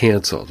trips were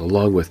canceled,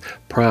 along with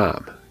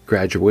prom,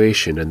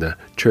 graduation, and the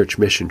church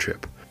mission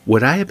trip,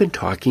 would I have been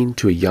talking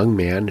to a young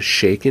man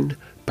shaken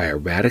by a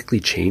radically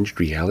changed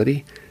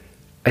reality?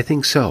 I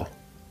think so.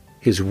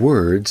 His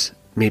words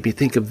made me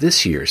think of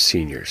this year's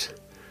seniors.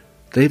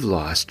 They've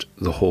lost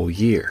the whole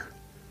year.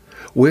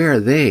 Where are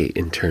they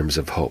in terms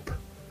of hope?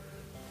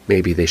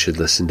 Maybe they should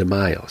listen to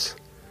Miles,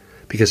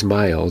 because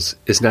Miles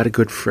is not a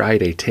Good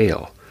Friday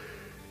tale.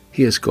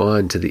 He has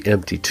gone to the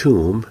empty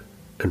tomb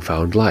and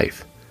found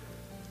life.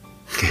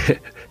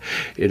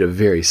 In a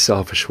very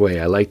selfish way,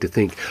 I like to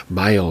think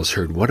Miles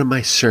heard one of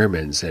my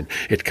sermons and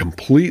it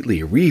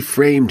completely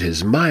reframed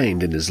his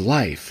mind and his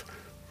life.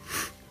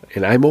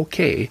 And I'm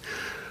okay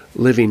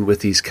living with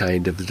these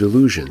kind of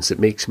delusions. It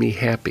makes me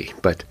happy.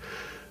 But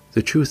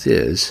the truth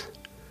is,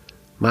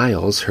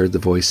 Miles heard the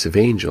voice of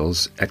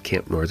angels at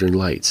Camp Northern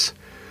Lights.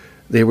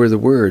 They were the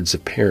words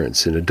of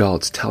parents and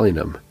adults telling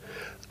him,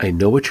 "I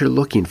know what you're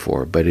looking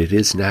for, but it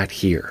is not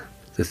here.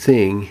 The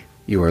thing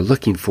you are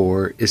looking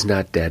for is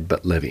not dead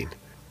but living."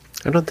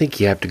 I don't think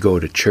you have to go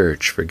to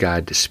church for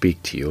God to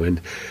speak to you, and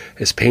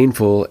as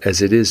painful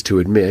as it is to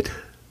admit,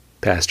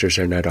 pastors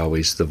are not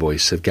always the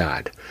voice of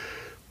God.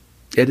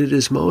 Yet it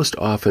is most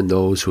often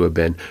those who have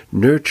been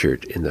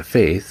nurtured in the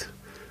faith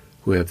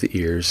who have the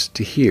ears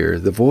to hear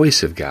the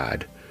voice of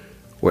God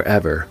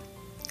wherever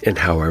and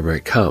however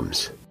it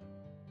comes.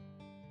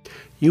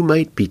 You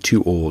might be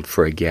too old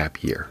for a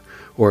gap year,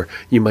 or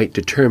you might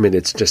determine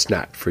it's just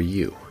not for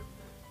you.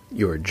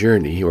 Your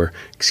journey, your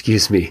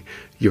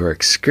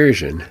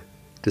excursion,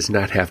 does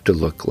not have to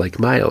look like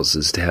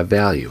Miles's to have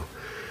value.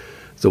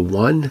 The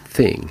one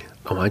thing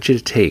I want you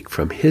to take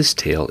from his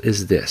tale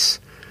is this.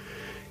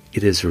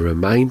 It is a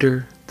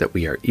reminder that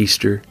we are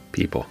Easter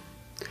people.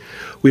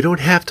 We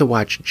don't have to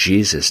watch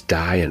Jesus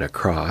die on a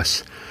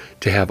cross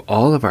to have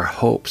all of our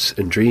hopes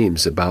and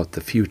dreams about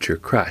the future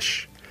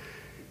crush.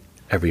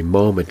 Every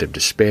moment of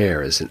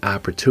despair is an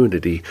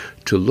opportunity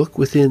to look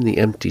within the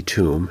empty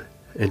tomb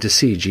and to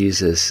see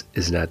Jesus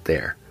is not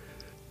there.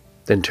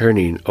 Then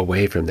turning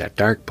away from that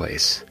dark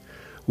place,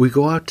 we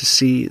go out to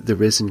see the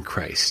risen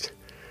Christ,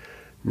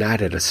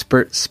 not at a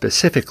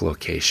specific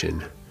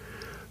location,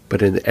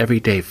 but in the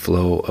everyday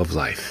flow of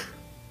life.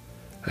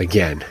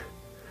 Again,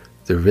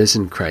 the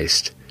risen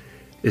Christ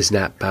is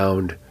not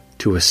bound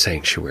to a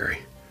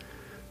sanctuary,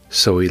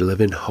 so we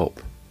live in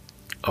hope,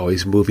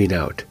 always moving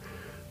out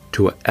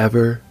to an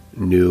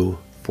ever-new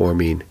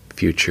forming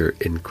future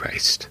in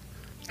Christ.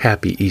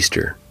 Happy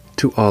Easter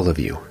to all of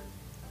you,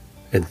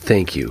 and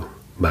thank you,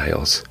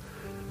 Miles,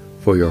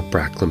 for your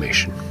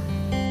proclamation.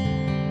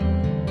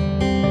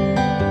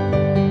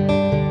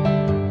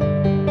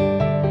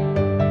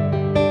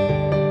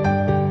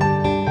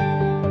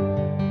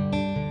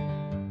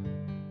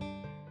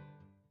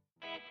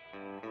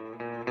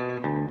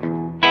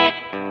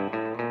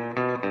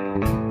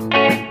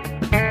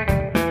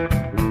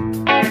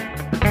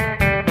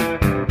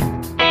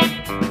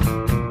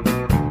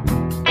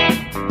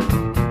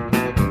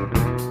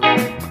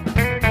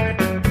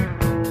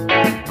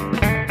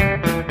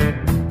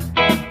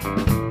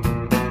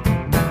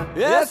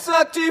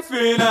 Tief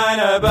in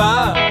einer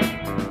Bar.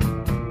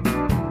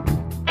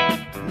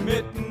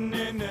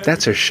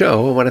 That's our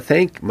show. I want to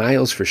thank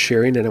Miles for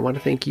sharing, and I want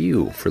to thank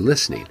you for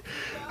listening.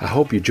 I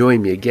hope you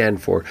join me again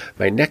for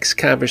my next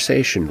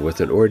conversation with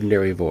an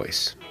ordinary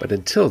voice. But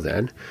until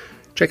then,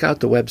 check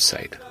out the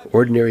website,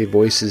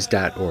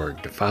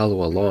 ordinaryvoices.org, to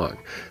follow along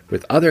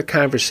with other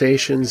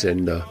conversations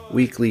and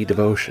weekly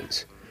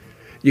devotions.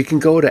 You can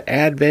go to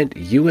Advent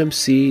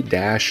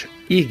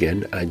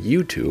UMC-Egan on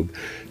YouTube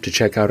to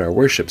check out our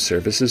worship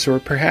services, or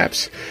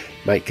perhaps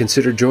might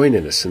consider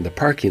joining us in the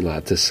parking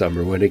lot this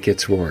summer when it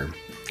gets warm.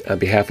 On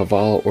behalf of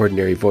all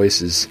Ordinary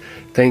Voices,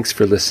 thanks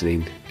for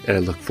listening, and I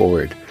look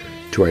forward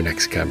to our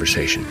next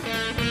conversation.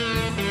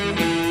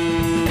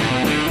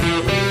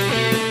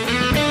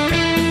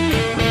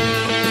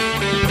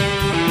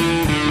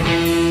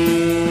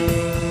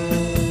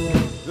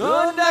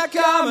 Und da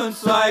kamen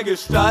zwei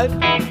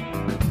Gestalten,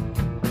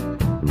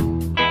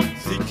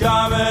 sie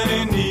kamen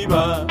in die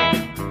Bar.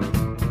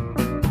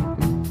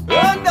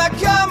 Und da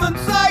kamen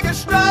zwei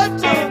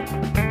Gestalten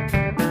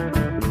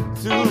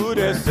zu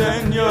der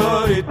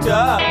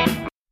Senorita.